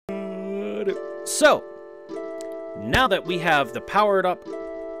So, now that we have the powered up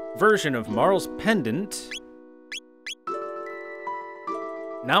version of Marl's pendant,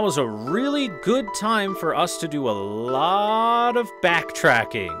 now is a really good time for us to do a lot of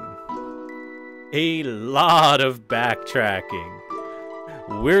backtracking. A lot of backtracking.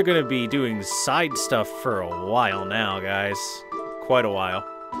 We're gonna be doing side stuff for a while now, guys. Quite a while.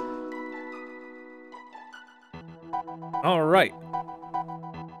 Alright.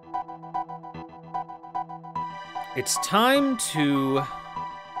 It's time to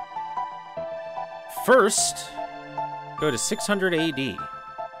first go to 600 AD.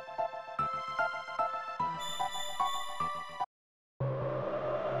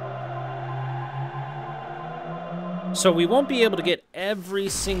 So we won't be able to get every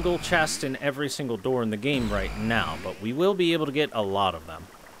single chest and every single door in the game right now, but we will be able to get a lot of them.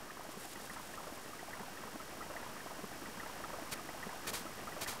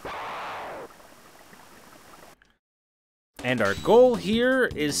 And our goal here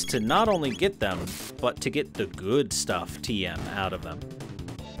is to not only get them, but to get the good stuff, TM, out of them.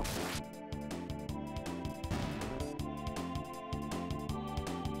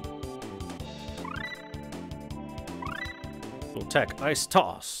 Dual Tech, Ice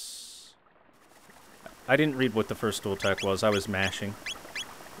Toss. I didn't read what the first Dual Tech was, I was mashing.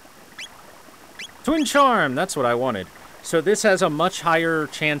 Twin Charm, that's what I wanted. So this has a much higher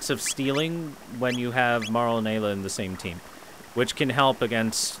chance of stealing when you have Marl and Ayla in the same team, which can help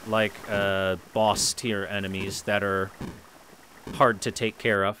against, like, boss tier enemies that are hard to take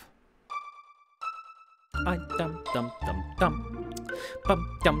care of. I dum dum dum dum.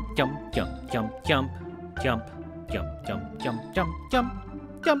 Bum dum yum yum yum yum yum yum yum yum yum yum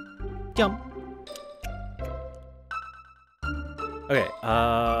yum yum. Okay,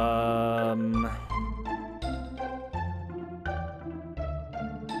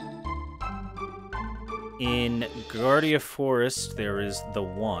 in Guardia Forest, there is the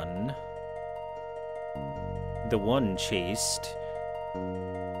one chased.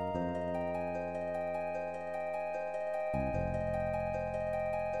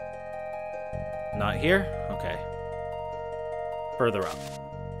 Not here? Okay. Further up.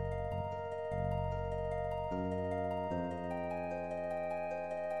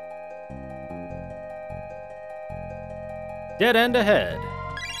 Dead end ahead.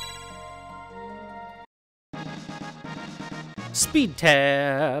 Speed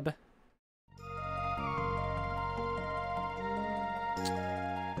tab.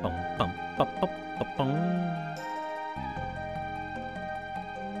 Bum, bum, bum, bum, bum, bum.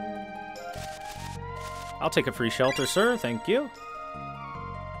 I'll take a free shelter, sir. Thank you.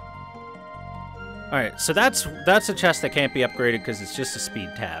 Alright, so that's a chest that can't be upgraded because it's just a speed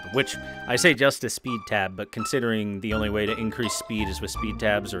tab, which I say just a speed tab, but considering the only way to increase speed is with speed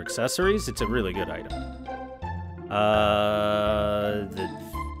tabs or accessories, it's a really good item.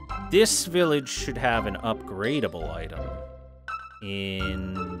 This village should have an upgradable item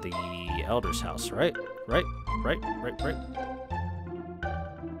in the Elder's house, right? Right.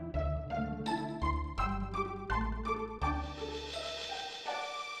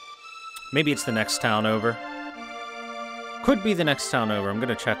 Maybe it's the next town over. Could be the next town over. I'm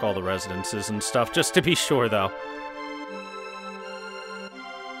gonna check all the residences and stuff just to be sure, though.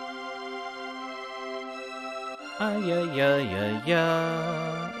 Ay-ya-ya-ya-ya.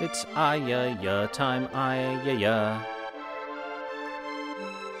 It's ay-ya-ya time, ay-ya-ya.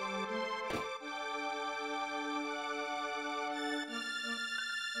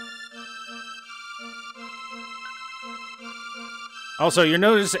 Also, you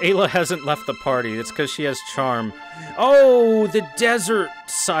notice Ayla hasn't left the party. It's because she has charm. Oh, the desert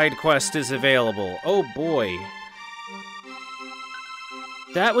side quest is available. Oh, boy.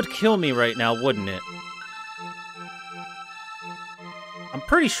 That would kill me right now, wouldn't it? I'm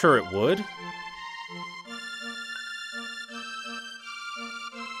pretty sure it would.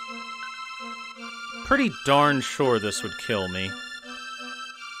 Pretty darn sure this would kill me.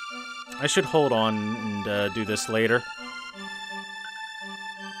 I should hold on and do this later.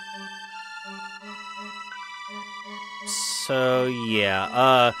 So,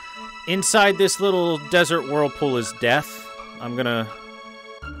 yeah, inside this little desert whirlpool is death. I'm gonna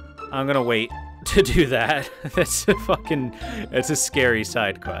wait to do that. That's a scary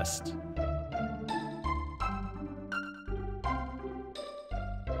side quest.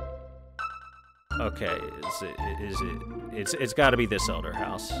 Okay, it's gotta be this elder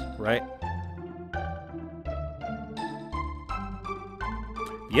house, right?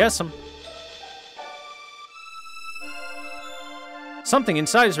 Yes, something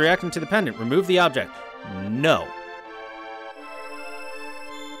inside is reacting to the pendant. Remove the object. No.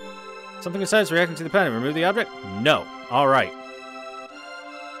 Something besides reacting to the pen and remove the object? No. Alright.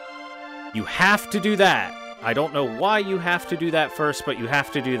 You have to do that. I don't know why you have to do that first, but you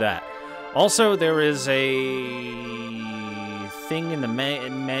have to do that. Also, there is a thing in the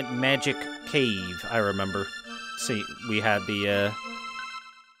magic cave, I remember. See, we had the,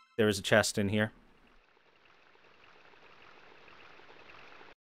 there was a chest in here.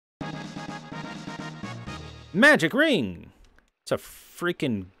 Magic ring! It's a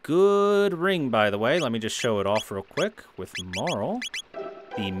freaking good ring, by the way. Let me just show it off real quick with Marl.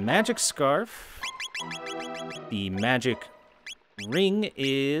 The magic scarf. The magic ring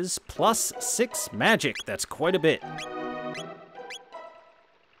is +6 magic. That's quite a bit.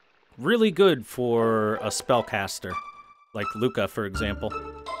 Really good for a spellcaster, like Luca, for example.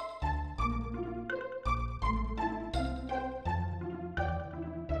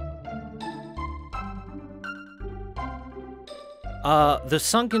 The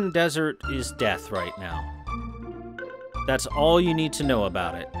sunken desert is death right now. That's all you need to know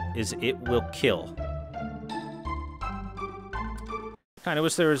about it, is it will kill. Kinda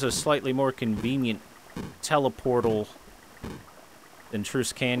wish there was a slightly more convenient teleportal than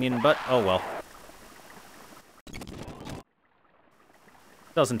Truce Canyon, but oh well.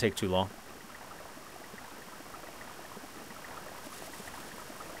 Doesn't take too long.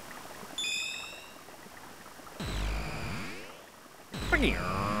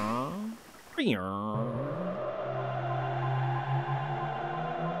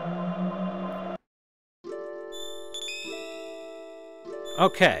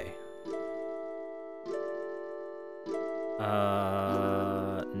 Okay.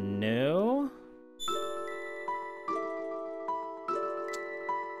 No.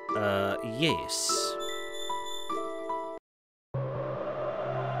 Yes.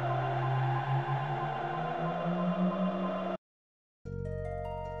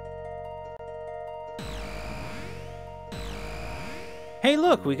 Hey,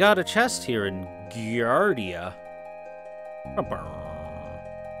 look, we got a chest here in Giardia.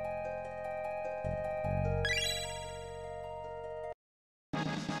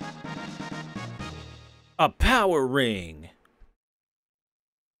 A power ring.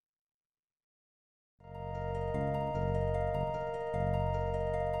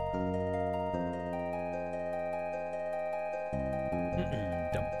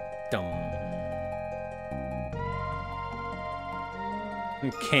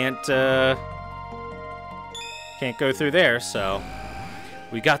 Can't go through there, so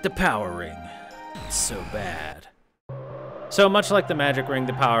we got the power ring. It's so bad. So much like the magic ring,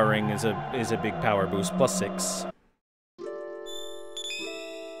 the power ring is a big power boost, +6.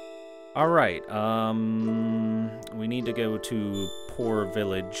 All right, we need to go to Poor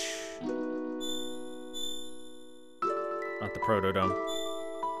Village. Not the Protodome.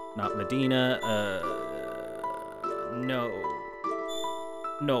 Not Medina. No.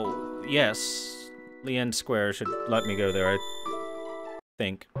 No. Yes. Lien Square should let me go there, I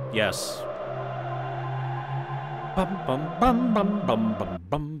think. Yes. Bum bum bum bum bum bum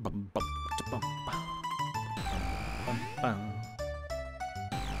bum bum bum bum bum bum.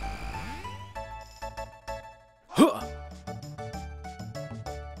 Huh.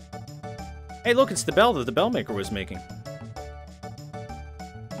 Hey, look, it's the bell that the bellmaker was making.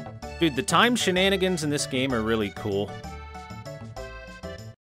 Dude, the time shenanigans in this game are really cool.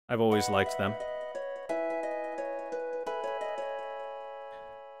 I've always liked them.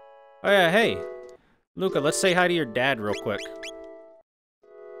 Oh yeah, hey. Luca, let's say hi to your dad real quick.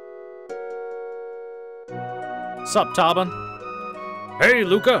 Sup, Taban? Hey,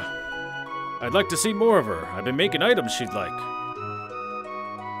 Luca! I'd like to see more of her. I've been making items she'd like.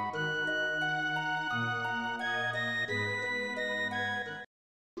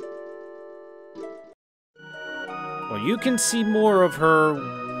 Well, you can see more of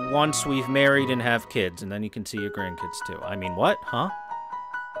her once we've married and have kids, and then you can see your grandkids too. I mean, what? Huh?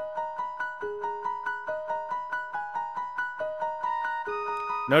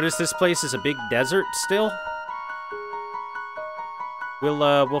 Notice this place is a big desert still?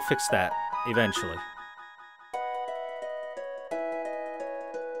 We'll fix that eventually.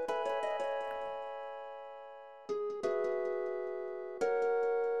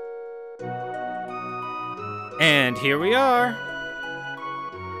 And here we are.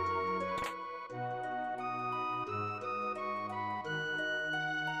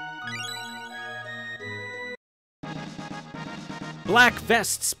 Black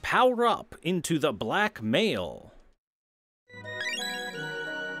vests power up into the black mail.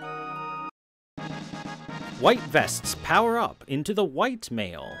 White vests power up into the white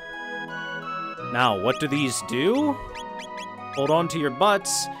mail. Now, what do these do? Hold on to your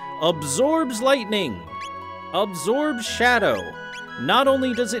butts. Absorbs lightning. Absorbs shadow. Not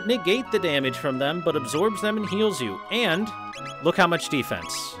only does it negate the damage from them, but absorbs them and heals you. And look how much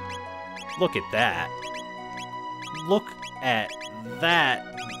defense. Look at that. Look at that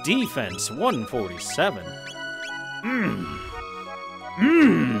defense. 147.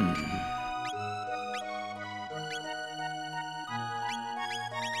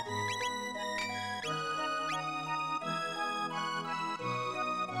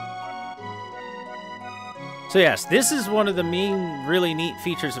 So yes, this is one of the main, really neat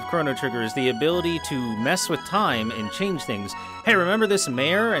features of Chrono Trigger, is the ability to mess with time and change things. Hey, remember this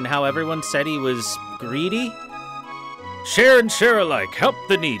mayor and how everyone said he was greedy? Share and share alike, help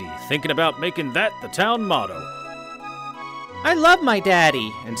the needy. Thinking about making that the town motto. I love my daddy,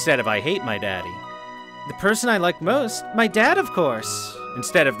 instead of I hate my daddy. The person I like most? My dad, of course,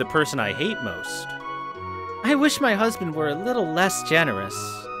 instead of the person I hate most. I wish my husband were a little less generous.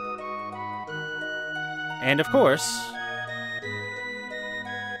 And of course,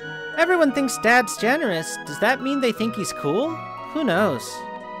 everyone thinks Dad's generous. Does that mean they think he's cool? Who knows?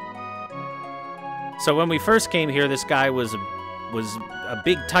 So when we first came here, this guy was a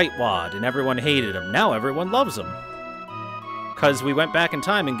big tightwad, and everyone hated him. Now everyone loves him. Because we went back in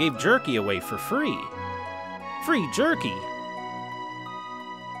time and gave jerky away for free. Free jerky.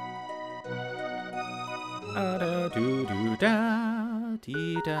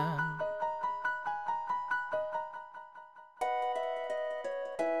 Da-da-doo-doo-da-dee-da.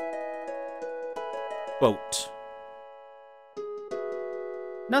 Boat.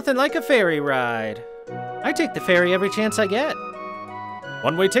 Nothing like a ferry ride. I take the ferry every chance I get.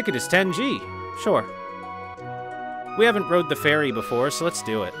 One-way ticket is 10G. Sure. We haven't rode the ferry before, so let's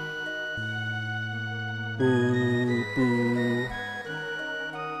do it. Boo, boo.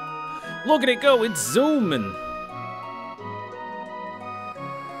 Look at it go, it's zooming.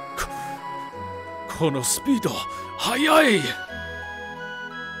 Kono speedo, hayai!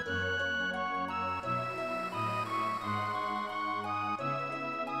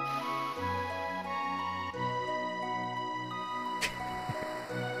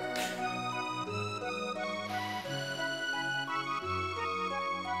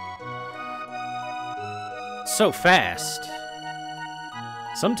 So fast.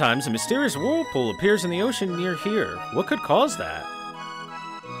 Sometimes a mysterious whirlpool appears in the ocean near here. What could cause that?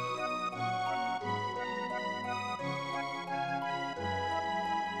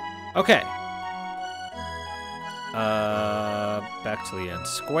 Okay. Back to the end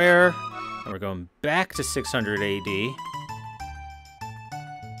square. And we're going back to 600 AD.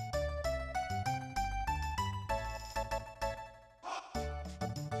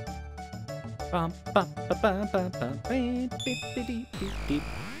 Bum, bum, bum, bum, bum, bum, beep, beep, beep, beep, beep.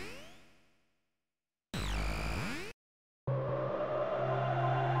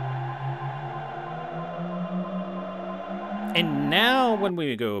 And now when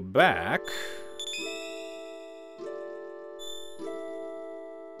we go back,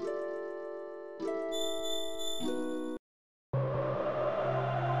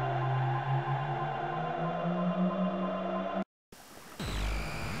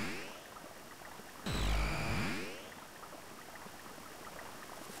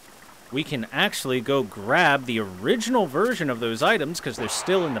 we can actually go grab the original version of those items because they're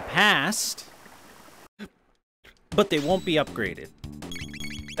still in the past, but they won't be upgraded.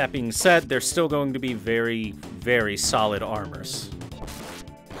 That being said, they're still going to be very, very solid armors.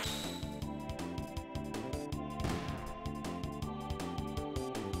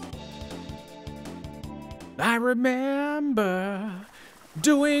 I remember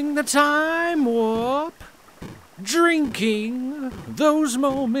doing the time warp, drinking those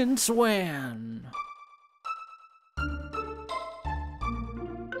moments when...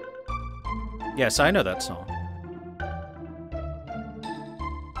 Yes, I know that song.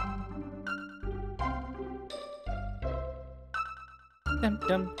 Dum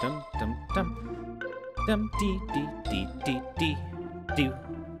dum dum dum dum dum dee dee dee dee dee doo.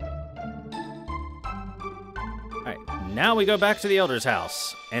 Alright, now we go back to the Elder's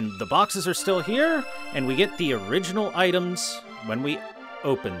house, and the boxes are still here, and we get the original items when we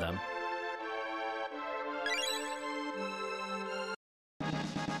open them.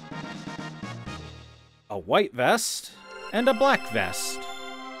 A white vest and a black vest.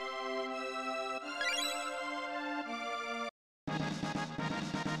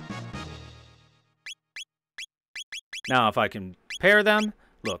 Now, if I compare them,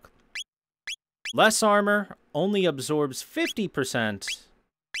 look. Less armor only absorbs 50%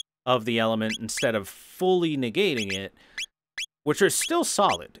 of the element instead of fully negating it, which are still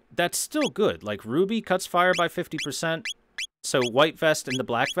solid. That's still good. Like, Ruby cuts fire by 50%. So white vest and the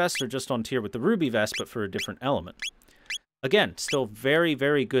black vest are just on tier with the ruby vest, but for a different element. Again, still very,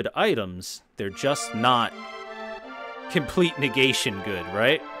 very good items. They're just not complete negation good,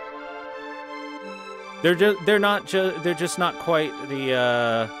 right? They're just not quite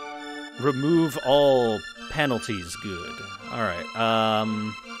the remove all penalties good. All right.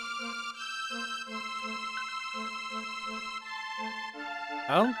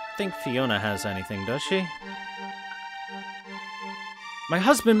 I don't think Fiona has anything, does she? My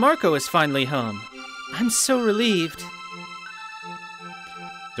husband Marco is finally home. I'm so relieved.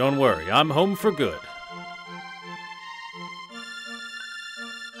 Don't worry, I'm home for good.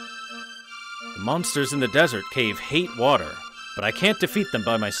 The monsters in the desert cave hate water, but I can't defeat them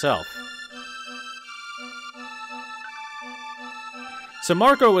by myself. So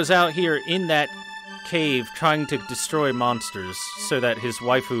Marco was out here in that cave trying to destroy monsters so that his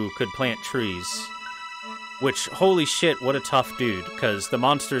waifu could plant trees. Which, holy shit, what a tough dude, because the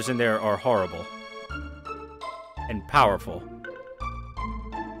monsters in there are horrible. And powerful.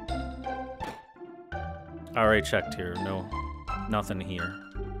 Alright, checked here. No, nothing here.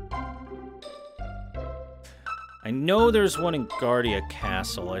 I know there's one in Guardia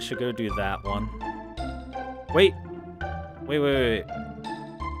Castle. I should go do that one. Wait. Wait.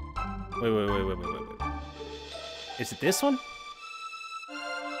 Is it this one?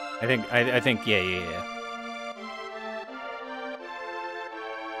 I think, yeah.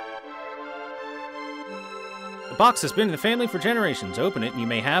 The box has been in the family for generations. Open it and you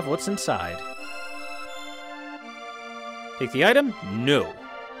may have what's inside. Take the item? No.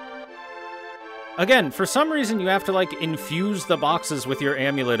 Again, for some reason you have to, like, infuse the boxes with your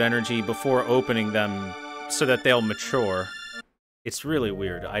amulet energy before opening them so that they'll mature. It's really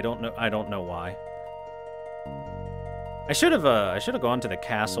weird. I don't know why. I should have gone to the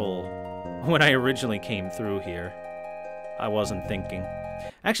castle when I originally came through here. I wasn't thinking.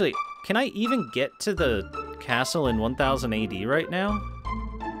 Actually, can I even get to the castle in 1000 AD right now?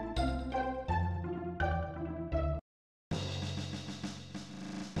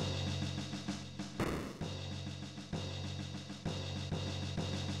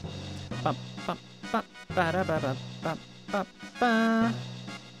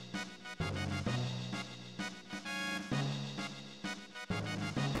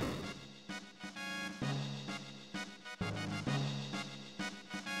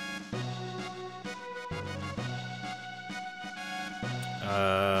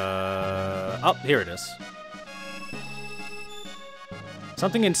 Oh, here it is.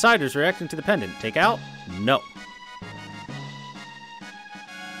 Something inside is reacting to the pendant. Take out? No.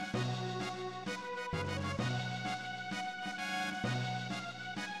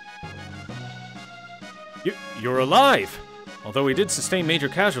 You're alive! Although we did sustain major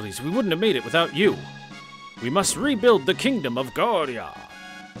casualties, we wouldn't have made it without you. We must rebuild the kingdom of Guardia.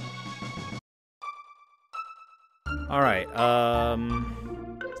 Alright, is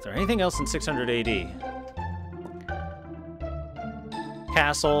there anything else in 600 AD?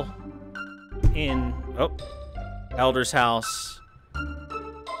 Castle. Inn. Oh. Elder's house.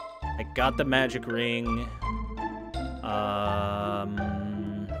 I got the magic ring.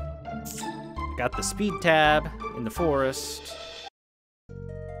 Got the speed tab in the forest.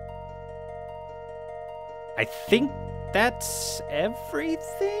 I think that's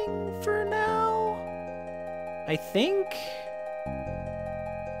everything for now. I think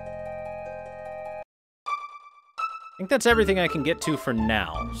that's everything I can get to for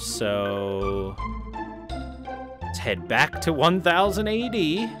now. So let's head back to 1000 AD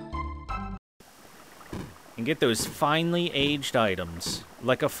and get those finely aged items,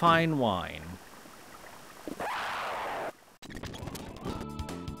 like a fine wine.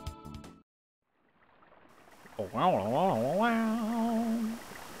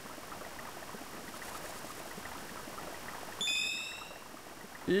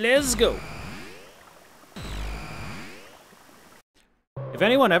 Let's go. If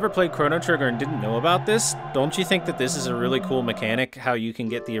anyone ever played Chrono Trigger and didn't know about this, don't you think that this is a really cool mechanic, how you can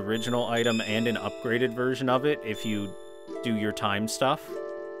get the original item and an upgraded version of it if you do your time stuff?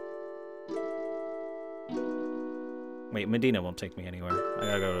 Wait, Medina won't take me anywhere. I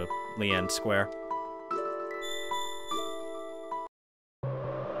gotta go to Lian Square.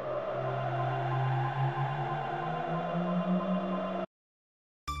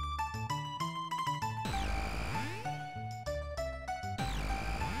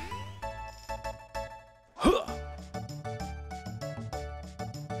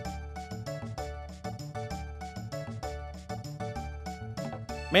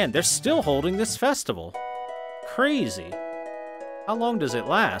 Man, they're still holding this festival. Crazy. How long does it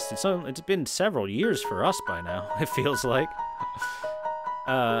last? It's been several years for us by now, it feels like.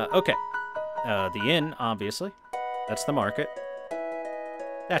 Okay. The inn, obviously. That's the market.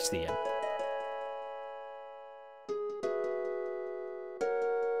 That's the inn.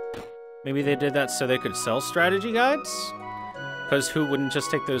 Maybe they did that so they could sell strategy guides? Because who wouldn't just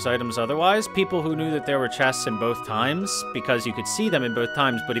take those items otherwise? People who knew that there were chests in both times, because you could see them in both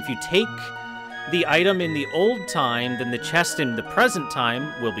times, but if you take the item in the old time, then the chest in the present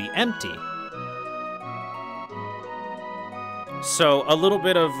time will be empty. So a little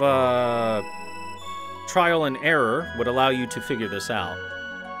bit of trial and error would allow you to figure this out.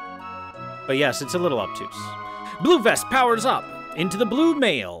 But yes, it's a little obtuse. Blue Vest powers up into the blue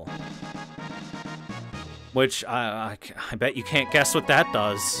mail. Which, I bet you can't guess what that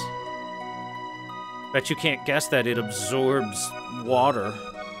does. Bet you can't guess that it absorbs water.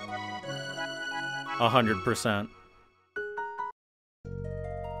 100%.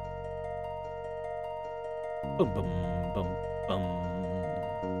 Boom, boom, boom, boom.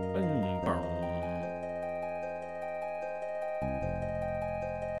 Boom, boom.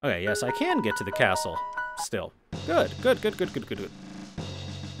 Okay, yes, I can get to the castle. Still. Good, good, good, good, good, good, good.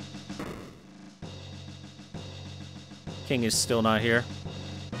 King is still not here.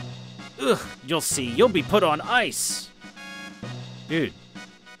 Ugh, you'll see. You'll be put on ice. Dude,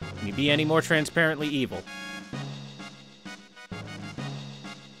 can you be any more transparently evil?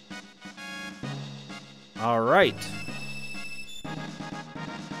 All right.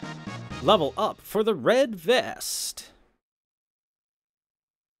 Level up for the red vest.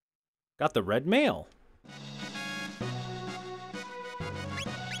 Got the red mail.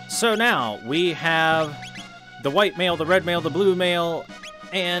 So now we have the white mail, the red mail, the blue mail,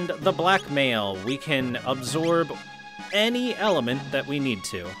 and the black mail. We can absorb any element that we need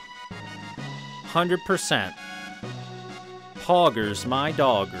to. 100%. Poggers, my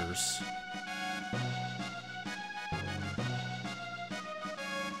doggers.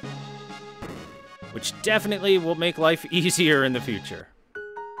 Which definitely will make life easier in the future.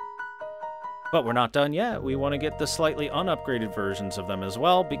 But we're not done yet. We want to get the slightly unupgraded versions of them as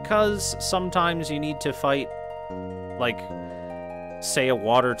well, because sometimes you need to fight, like, say a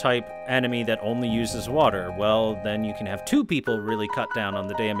water-type enemy that only uses water. Well, then you can have two people really cut down on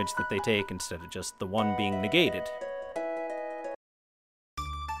the damage that they take instead of just the one being negated.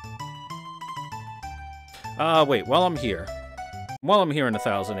 Wait, while I'm here in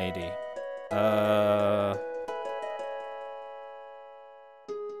 1000 AD,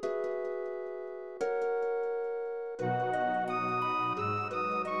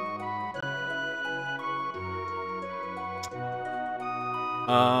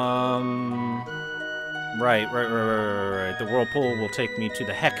 right. The whirlpool will take me to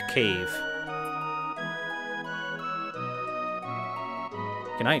the Heck Cave.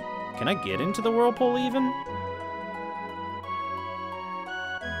 Can I get into the whirlpool even?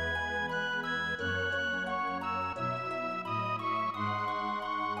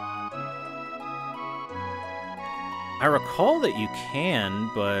 I recall that you can,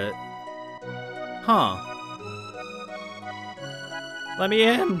 but... Huh. Let me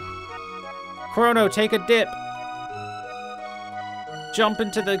in! Chrono, take a dip! Jump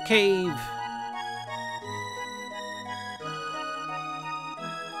into the cave!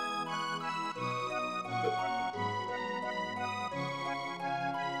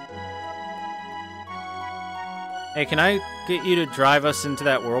 Hey, can I get you to drive us into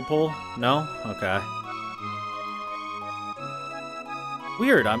that whirlpool? No? Okay.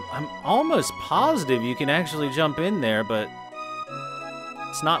 Weird, I'm almost positive you can actually jump in there, but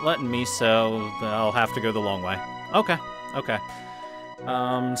it's not letting me, so I'll have to go the long way. Okay, okay.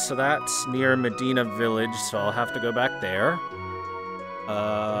 So that's near Medina Village, so I'll have to go back there.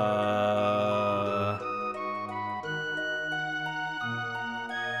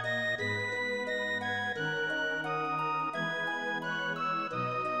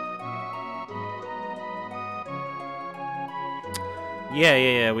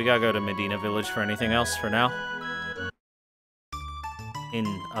 Yeah, we gotta go to Medina Village for anything else for now. In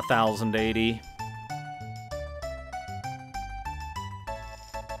 1080.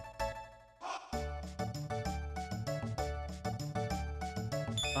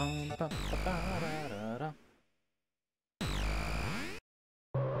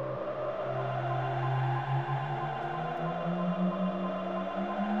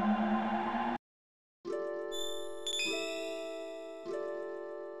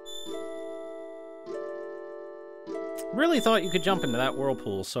 Really thought you could jump into that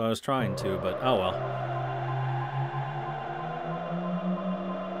whirlpool, so I was trying to, but oh well.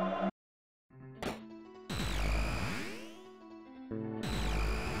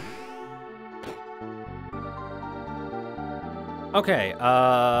 Okay,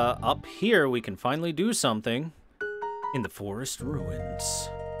 up here we can finally do something in the forest ruins.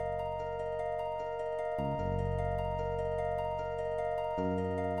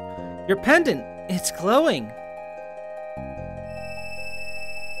 Your pendant, it's glowing.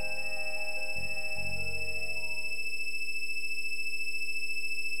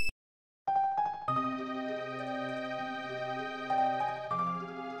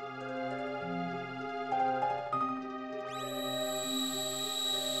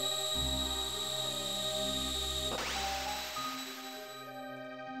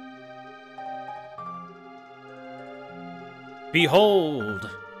 Behold!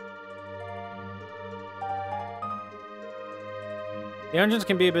 The entrance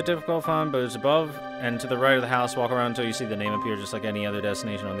can be a bit difficult to find, but it's above and to the right of the house. Walk around until you see the name appear, just like any other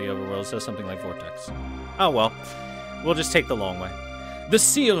destination on the overworld. It says something like Vortex. Oh well. We'll just take the long way. The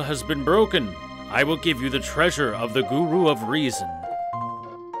seal has been broken. I will give you the treasure of the Guru of Reason.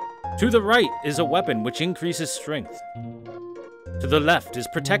 To the right is a weapon which increases strength. To the left is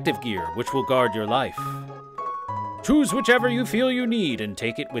protective gear, which will guard your life. Choose whichever you feel you need and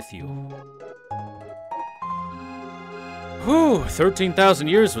take it with you. Whew, 13,000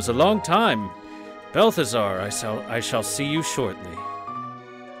 years was a long time. Balthazar, I shall see you shortly.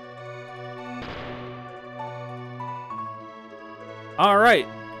 Alright,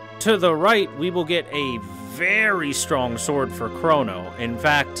 to the right we will get a very strong sword for Chrono. In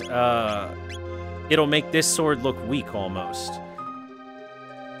fact, it'll make this sword look weak almost.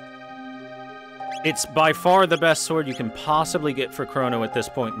 It's by far the best sword you can possibly get for Chrono at this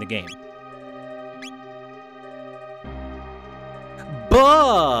point in the game.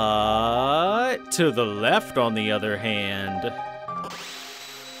 But to the left, on the other hand,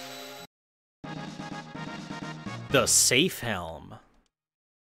 the safe helm.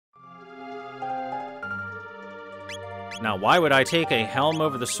 Now, why would I take a helm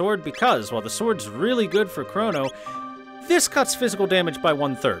over the sword? Because, while the sword's really good for Chrono, this cuts physical damage by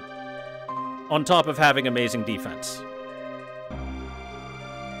 1/3. On top of having amazing defense.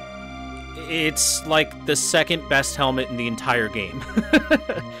 It's like the second best helmet in the entire game.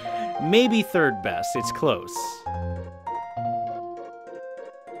 Maybe third best, it's close.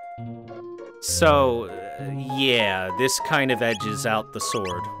 So, yeah, this kind of edges out the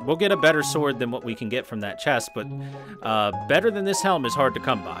sword. We'll get a better sword than what we can get from that chest, but better than this helm is hard to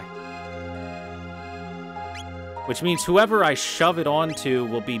come by. Which means whoever I shove it onto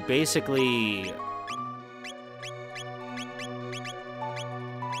will be basically...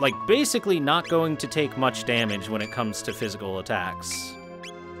 basically not going to take much damage when it comes to physical attacks.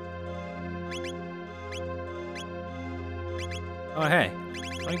 Oh, hey.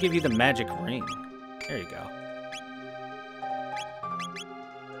 Let me give you the magic ring. There you go.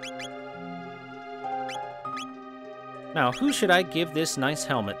 Now, who should I give this nice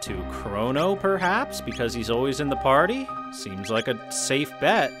helmet to? Chrono, perhaps? Because he's always in the party? Seems like a safe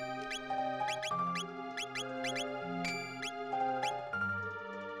bet.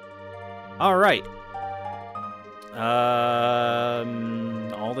 Alright.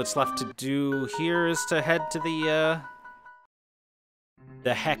 All that's left to do here is to head to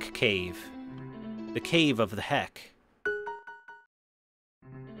the Heck Cave. The Cave of the Heck.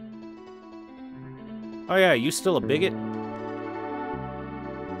 Oh yeah, you still a bigot?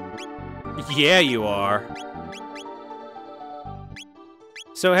 Yeah, you are.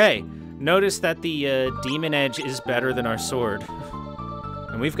 So hey, notice that the Demon Edge is better than our sword.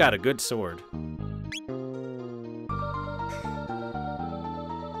 And we've got a good sword.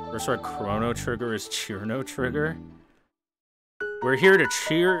 First sword, Chrono Trigger is Chrono Trigger. We're here to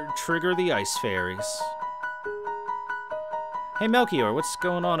trigger the Ice Fairies. Hey Melchior, what's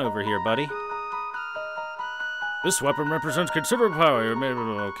going on over here, buddy? This weapon represents considerable power.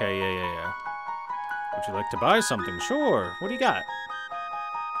 Okay, yeah. Would you like to buy something? Sure. What do you got?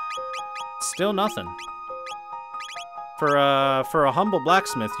 Still nothing. For a humble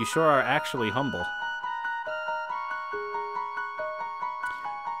blacksmith, you sure are actually humble.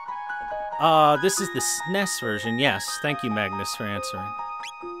 This is the SNES version. Yes, thank you, Magnus, for answering.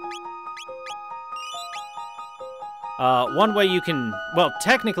 One way you can... Well,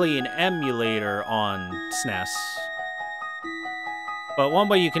 technically an emulator on SNES. But one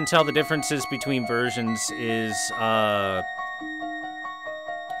way you can tell the differences between versions is,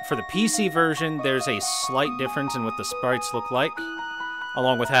 for the PC version, there's a slight difference in what the sprites look like,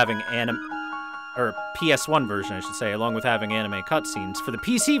 along with having or PS1 version, I should say, along with having anime cutscenes. For the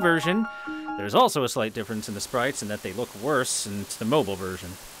PC version, there's also a slight difference in the sprites in that they look worse in the mobile version.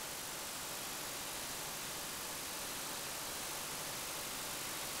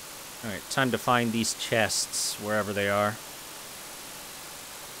 Alright, time to find these chests, wherever they are.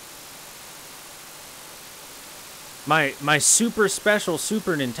 My super special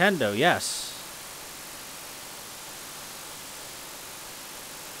Super Nintendo, yes.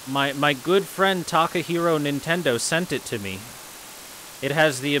 My good friend Takahiro Nintendo sent it to me. It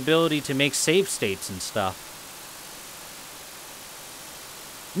has the ability to make save states and stuff.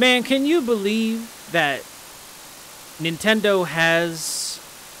 Man, can you believe that Nintendo has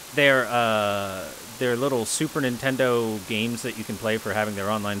their little Super Nintendo games that you can play for having their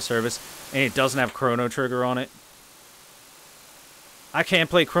online service, and it doesn't have Chrono Trigger on it? I can't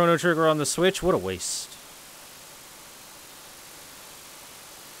play Chrono Trigger on the Switch? What a waste.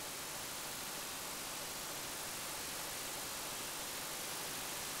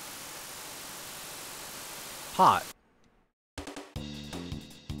 Hot.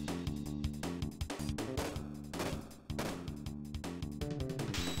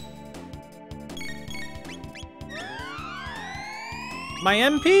 My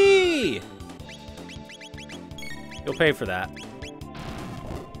MP! You'll pay for that.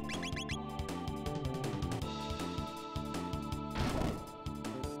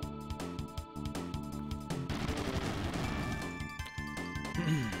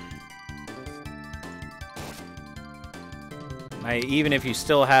 Even if you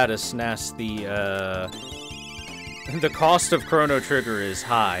still had a SNES, the cost of Chrono Trigger is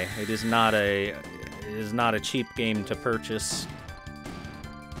high. It is not a cheap game to purchase.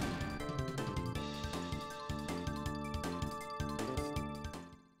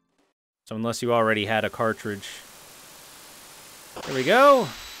 So unless you already had a cartridge. There we go.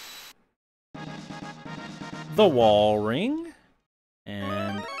 The wall ring.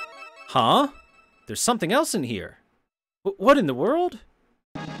 And... Huh? There's something else in here. What in the world?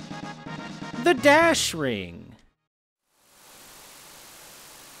 The dash ring.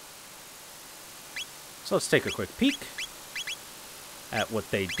 So let's take a quick peek at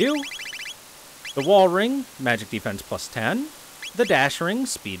what they do. The wall ring, magic defense plus 10. The dash ring,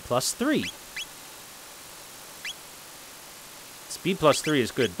 speed plus 3. Speed plus 3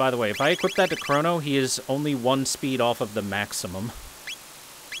 is good. By the way, if I equip that to Chrono, he is only 1 speed off of the maximum.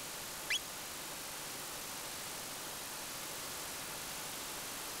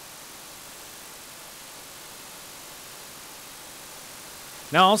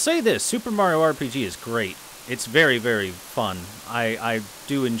 Now, I'll say this, Super Mario RPG is great. It's very, very fun. I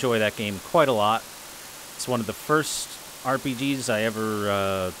do enjoy that game quite a lot. It's one of the first RPGs I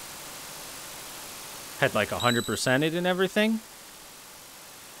ever had like 100%ed and everything.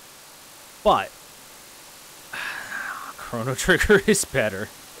 But Chrono Trigger is better.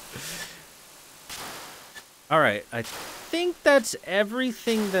 Alright, I think that's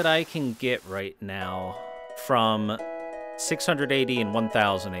everything that I can get right now from 600 AD and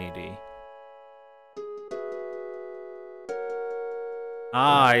 1000 AD.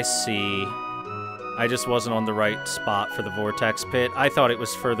 Ah, I see. I just wasn't on the right spot for the vortex pit. I thought it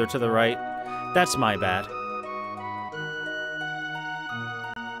was further to the right. That's my bad.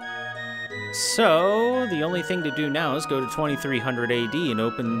 So, the only thing to do now is go to 2300 AD and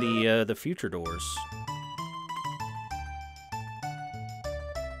open the future doors.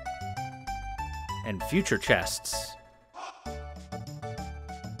 And future chests.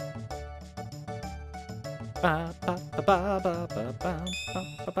 To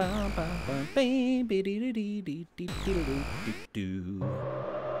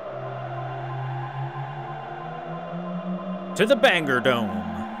the Banger Dome.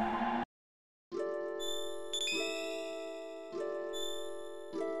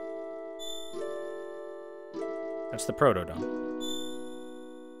 That's the Proto Dome.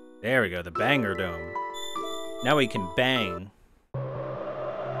 There we go, the Banger Dome. Now we can bang.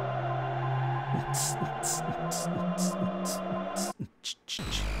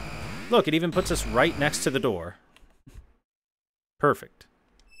 Look, it even puts us right next to the door. Perfect.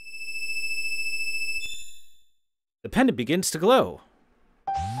 The pendant begins to glow.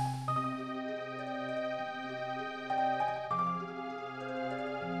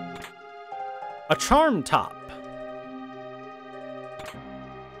 A charm top.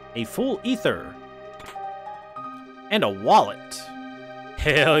 A full ether. And a wallet.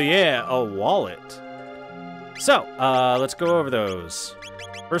 Hell yeah, a wallet. So, let's go over those.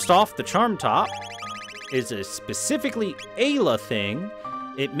 First off, the charm top is a specifically Ayla thing.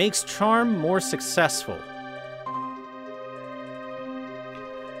 It makes charm more successful.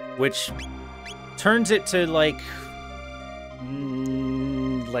 Which turns it to like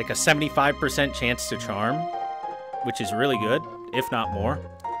a 75% chance to charm, which is really good, if not more.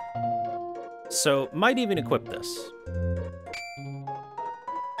 So, might even equip this.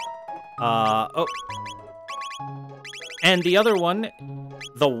 Oh. And the other one,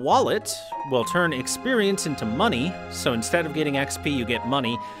 The wallet will turn experience into money, so instead of getting XP, you get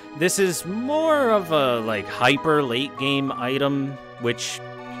money. This is more of a, like, hyper late-game item, which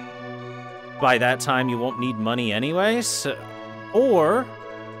by that time you won't need money anyways. Or,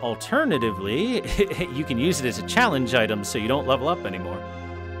 alternatively, you can use it as a challenge item so you don't level up anymore.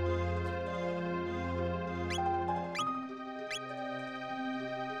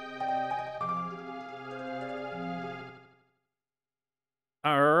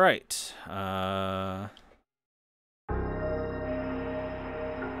 Alright,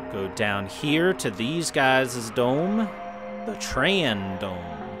 go down here to these guys' dome, the Tran Dome.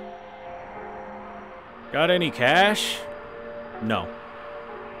 Got any cash? No.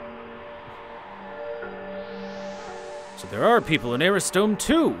 So there are people in Aris Dome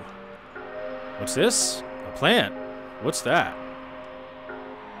too. What's this? A plant. What's that?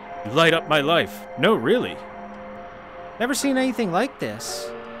 You light up my life. No, really. Never seen anything like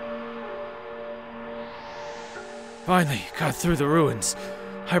this. Finally, got through the ruins.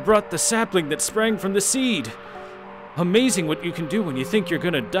 I brought the sapling that sprang from the seed. Amazing what you can do when you think you're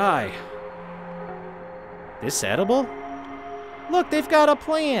gonna die. This edible? Look, they've got a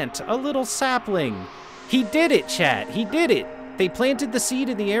plant, a little sapling. He did it, chat. He did it. They planted the seed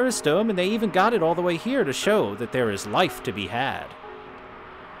in the Aris Dome, and they even got it all the way here to show that there is life to be had.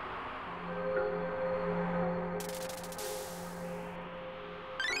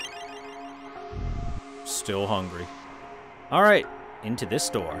 Still hungry. All right, into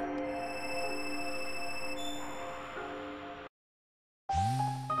this door.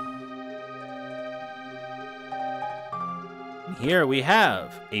 Here we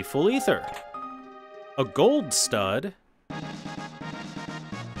have a full ether, a gold stud,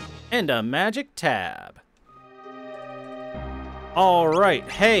 and a magic tab. All right,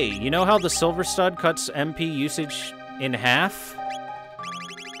 hey, you know how the silver stud cuts MP usage in half?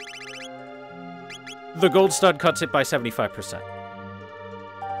 The gold stud cuts it by 75%.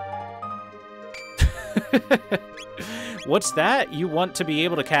 What's that? You want to be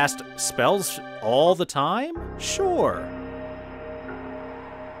able to cast spells all the time? Sure.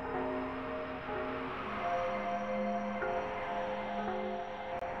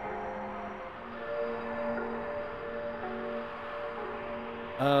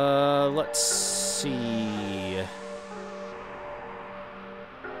 Let's see.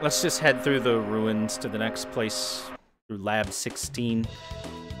 Let's just head through the ruins to the next place, through Lab 16.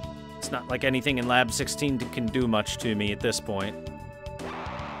 It's not like anything in Lab 16 can do much to me at this point.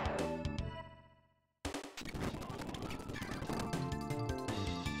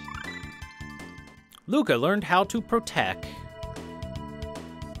 Luca learned how to protect.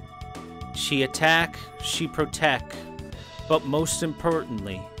 She attack, she protect, but most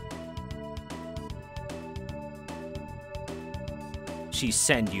importantly, she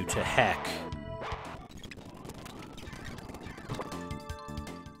send you to heck.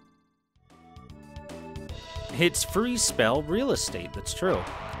 It's free spell real estate, that's true.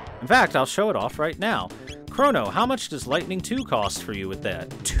 In fact, I'll show it off right now. Chrono, how much does Lightning 2 cost for you with that?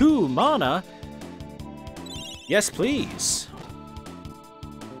 2 mana? Yes, please.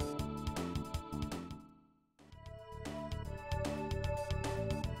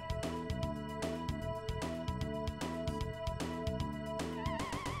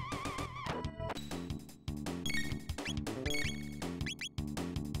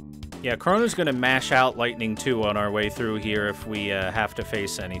 Yeah, Chrono's gonna mash out Lightning 2 on our way through here if we have to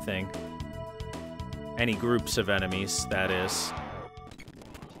face anything. Any groups of enemies, that is.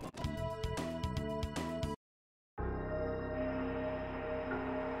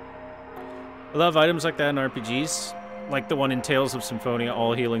 I love items like that in RPGs. Like the one in Tales of Symphonia,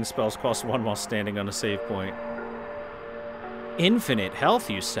 all healing spells cost 1 while standing on a save point. Infinite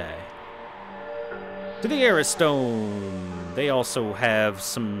health, you say? To the Aris Dome. They also have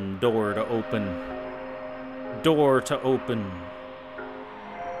some door to open. Door to open.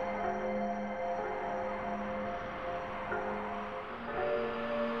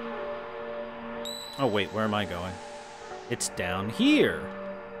 Oh wait, where am I going? It's down here.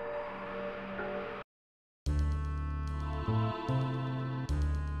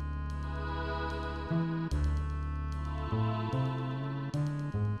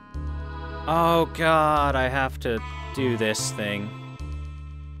 Oh god, I have to do this thing.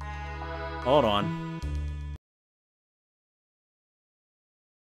 Hold on.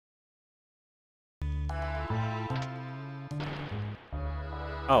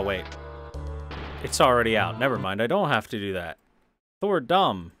 Oh wait. It's already out. Never mind, I don't have to do that. Thor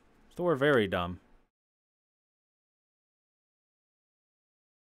dumb. Thor very dumb.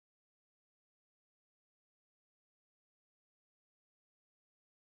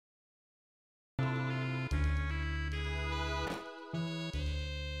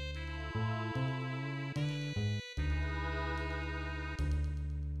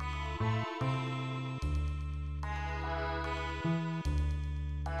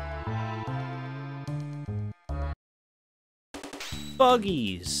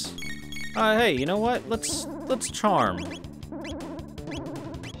 buggies. Hey, you know what? Let's charm.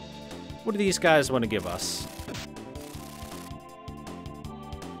 What do these guys want to give us?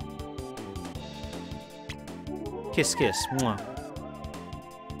 Kiss, kiss. Mwah.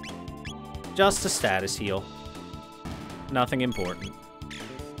 Just a status heal. Nothing important.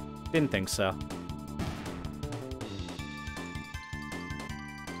 Didn't think so.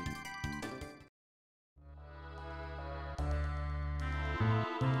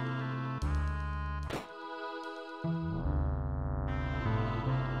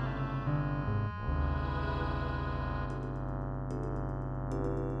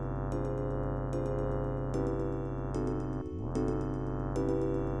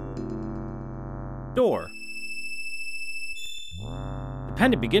 Door. The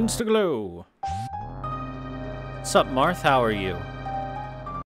pendant begins to glow. Sup, Marth? How are you?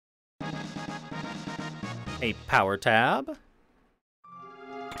 A power tab.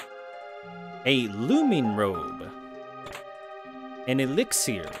 A looming robe. An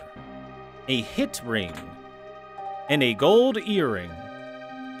elixir. A hit ring. And a gold earring.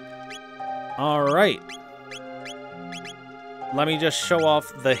 Alright. Let me just show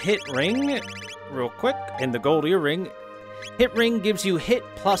off the hit ring real quick. And the gold earring. Hit ring gives you hit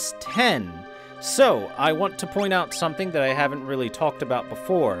plus 10. So, I want to point out something that I haven't really talked about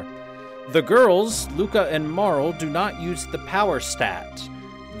before. The girls, Luca and Marl, do not use the power stat.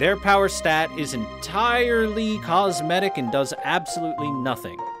 Their power stat is entirely cosmetic and does absolutely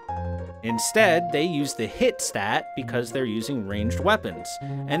nothing. Instead, they use the hit stat because they're using ranged weapons,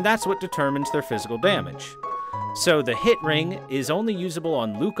 and that's what determines their physical damage. So the hit ring is only usable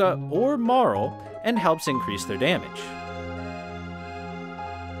on Luca or Marl and helps increase their damage.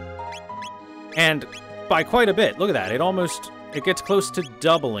 And by quite a bit. Look at that. It gets close to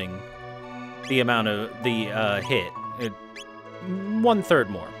doubling the amount of the hit. 1/3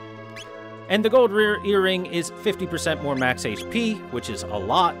 more. And the gold earring is 50% more max HP, which is a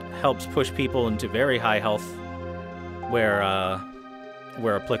lot. Helps push people into very high health where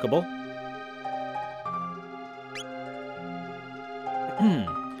applicable.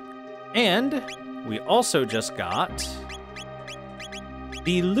 And we also just got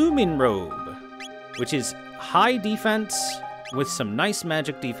the Lumin Robe, which is high defense with some nice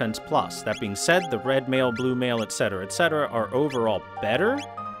magic defense plus. That being said, the red mail, blue mail, etc., are overall better.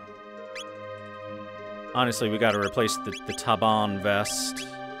 Honestly, we gotta replace the Taban vest.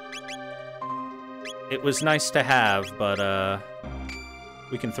 It was nice to have, but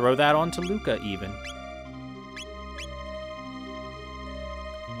we can throw that onto Luca even.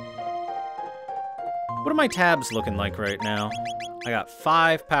 What are my tabs looking like right now? I got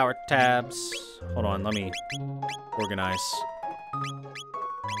 5 power tabs. Hold on, let me organize.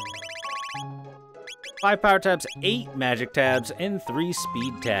 5 power tabs, 8 magic tabs, and 3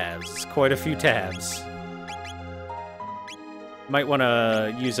 speed tabs. Quite a few tabs. Might want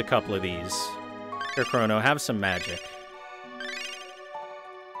to use a couple of these. Here, Chrono, have some magic.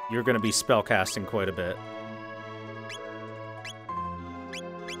 You're going to be spellcasting quite a bit.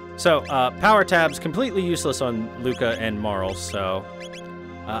 So, power tabs, completely useless on Luca and Marl, so...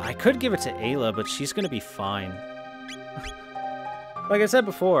 I could give it to Ayla, but she's gonna be fine. Like I said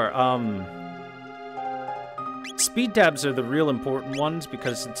before, speed tabs are the real important ones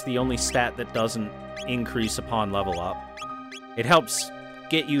because it's the only stat that doesn't increase upon level up. It helps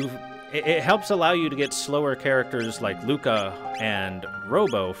get you... It helps allow you to get slower characters like Luca and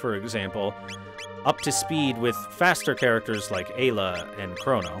Robo, for example, up to speed with faster characters like Ayla and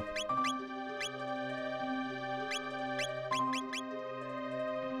Chrono.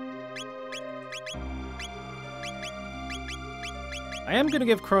 I am going to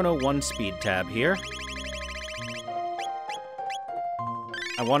give Chrono 1 speed tab here.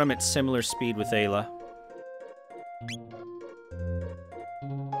 I want him at similar speed with Ayla.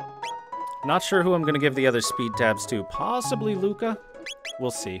 Not sure who I'm going to give the other speed tabs to. Possibly Luca?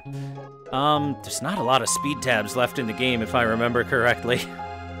 We'll see. There's not a lot of speed tabs left in the game, if I remember correctly.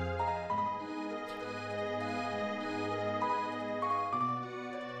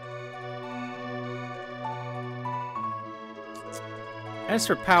 As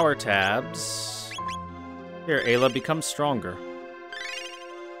for power tabs... Here, Ayla, becomes stronger.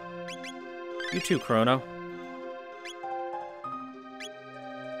 You too, Chrono.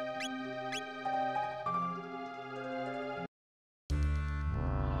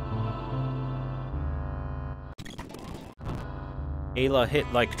 Ayla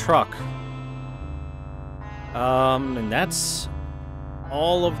hit like truck. And that's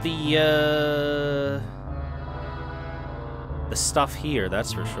all of the stuff here,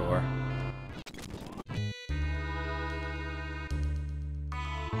 that's for sure.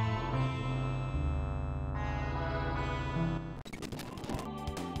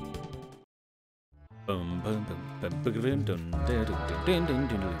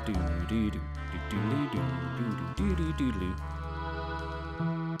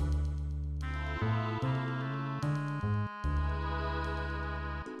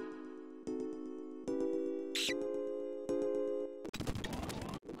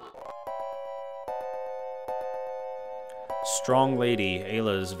 Strong lady.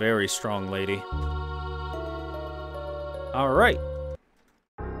 Ayla is very strong lady. Alright.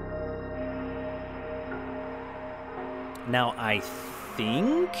 Now, I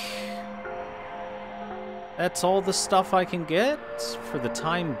think that's all the stuff I can get for the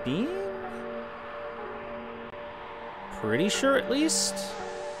time being? Pretty sure, at least.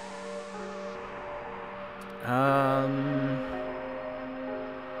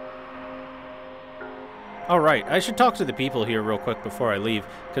 Alright, I should talk to the people here real quick before I leave,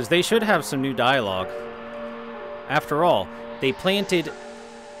 because they should have some new dialogue. After all, they planted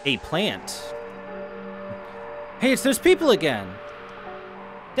a plant. Hey, it's those people again!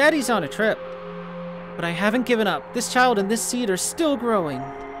 Daddy's on a trip. But I haven't given up. This child and this seed are still growing.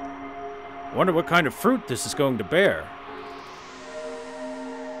 Wonder what kind of fruit this is going to bear.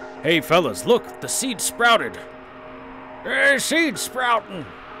 Hey, fellas, look! The seed sprouted! Hey, seed sprouting!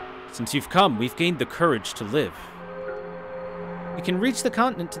 Since you've come, we've gained the courage to live. We can reach the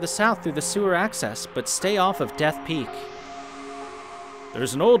continent to the south through the sewer access, but stay off of Death Peak.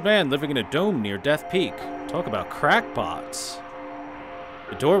 There's an old man living in a dome near Death Peak. Talk about crackpots.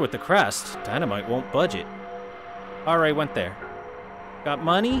 The door with the crest, dynamite won't budge it. Alright, went there. Got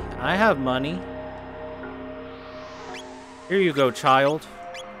money? I have money. Here you go, child.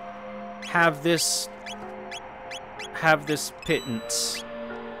 Have this pittance.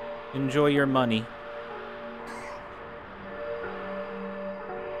 Enjoy your money.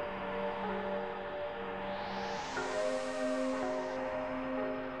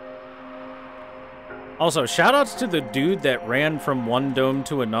 Also, shoutouts to the dude that ran from one dome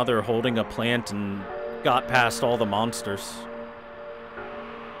to another holding a plant and got past all the monsters.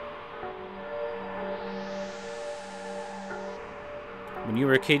 When you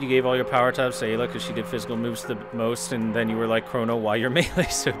were a kid, you gave all your power types to Ayla because she did physical moves the most, and then you were like, Chrono, why your melee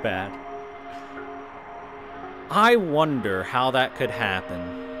so bad? I wonder how that could happen.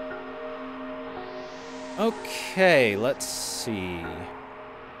 Okay, let's see.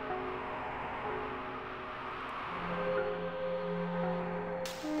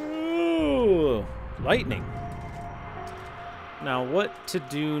 Ooh, lightning. Now, what to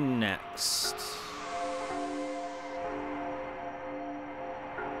do next?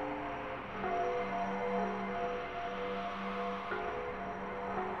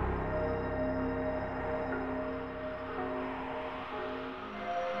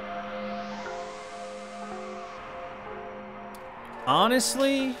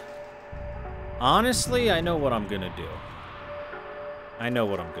 Honestly, I know what I'm gonna do. I know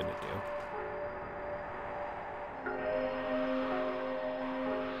what I'm gonna do.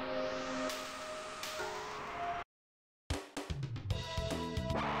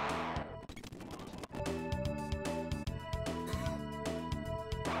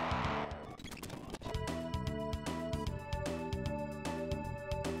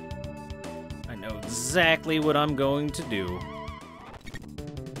 I know exactly what I'm going to do.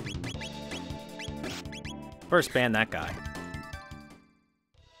 First, ban that guy.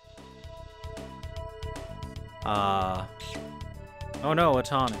 Oh no, a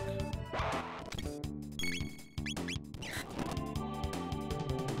tonic.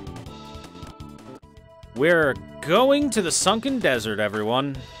 We're going to the sunken desert,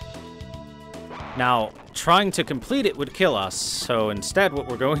 everyone. Now, trying to complete it would kill us, so instead what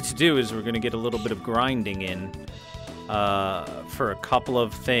we're going to do is we're going to get a little bit of grinding in. For a couple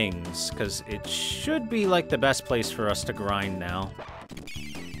of things, because it should be like the best place for us to grind now.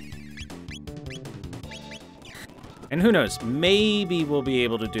 And who knows, maybe we'll be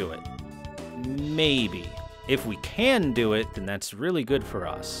able to do it. Maybe. If we can do it, then that's really good for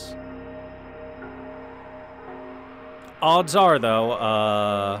us. Odds are, though,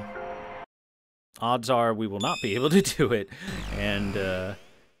 odds are we will not be able to do it, and,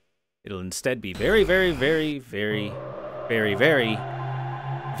 it'll instead be very, very, very, very, very, very,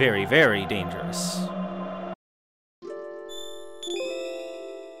 very, very dangerous.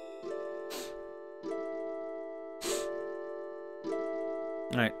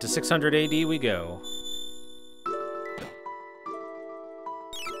 Alright, to 600 AD we go.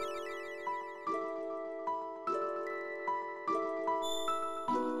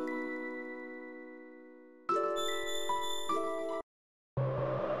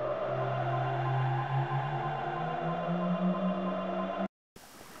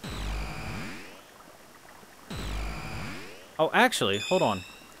 Oh, actually, hold on.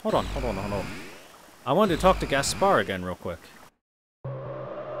 Hold on. I wanted to talk to Gaspar again real quick.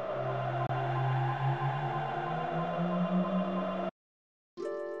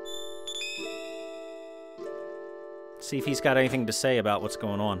 See if he's got anything to say about what's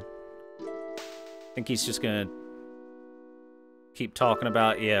going on. I think he's just gonna keep talking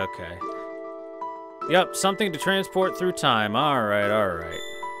about, yeah, okay. Yep, something to transport through time. Alright, alright.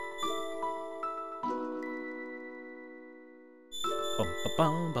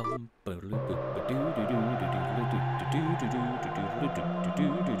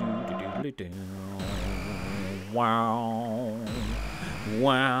 Wow.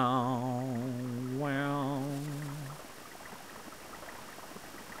 Wow. Wow.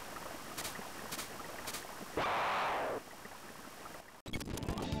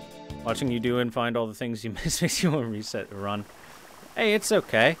 Watching you do and find all the things you miss makes you want to reset the run. Hey, it's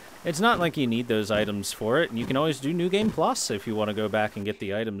okay. It's not like you need those items for it, and you can always do New Game Plus if you want to go back and get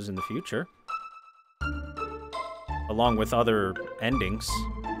the items in the future. Along with other endings.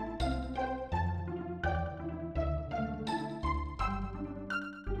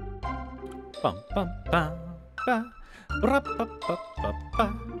 Bum bum ba ba ba ba ba ba ba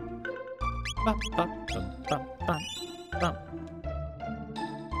ba ba ba ba.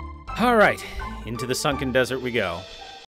 All right, into the sunken desert we go.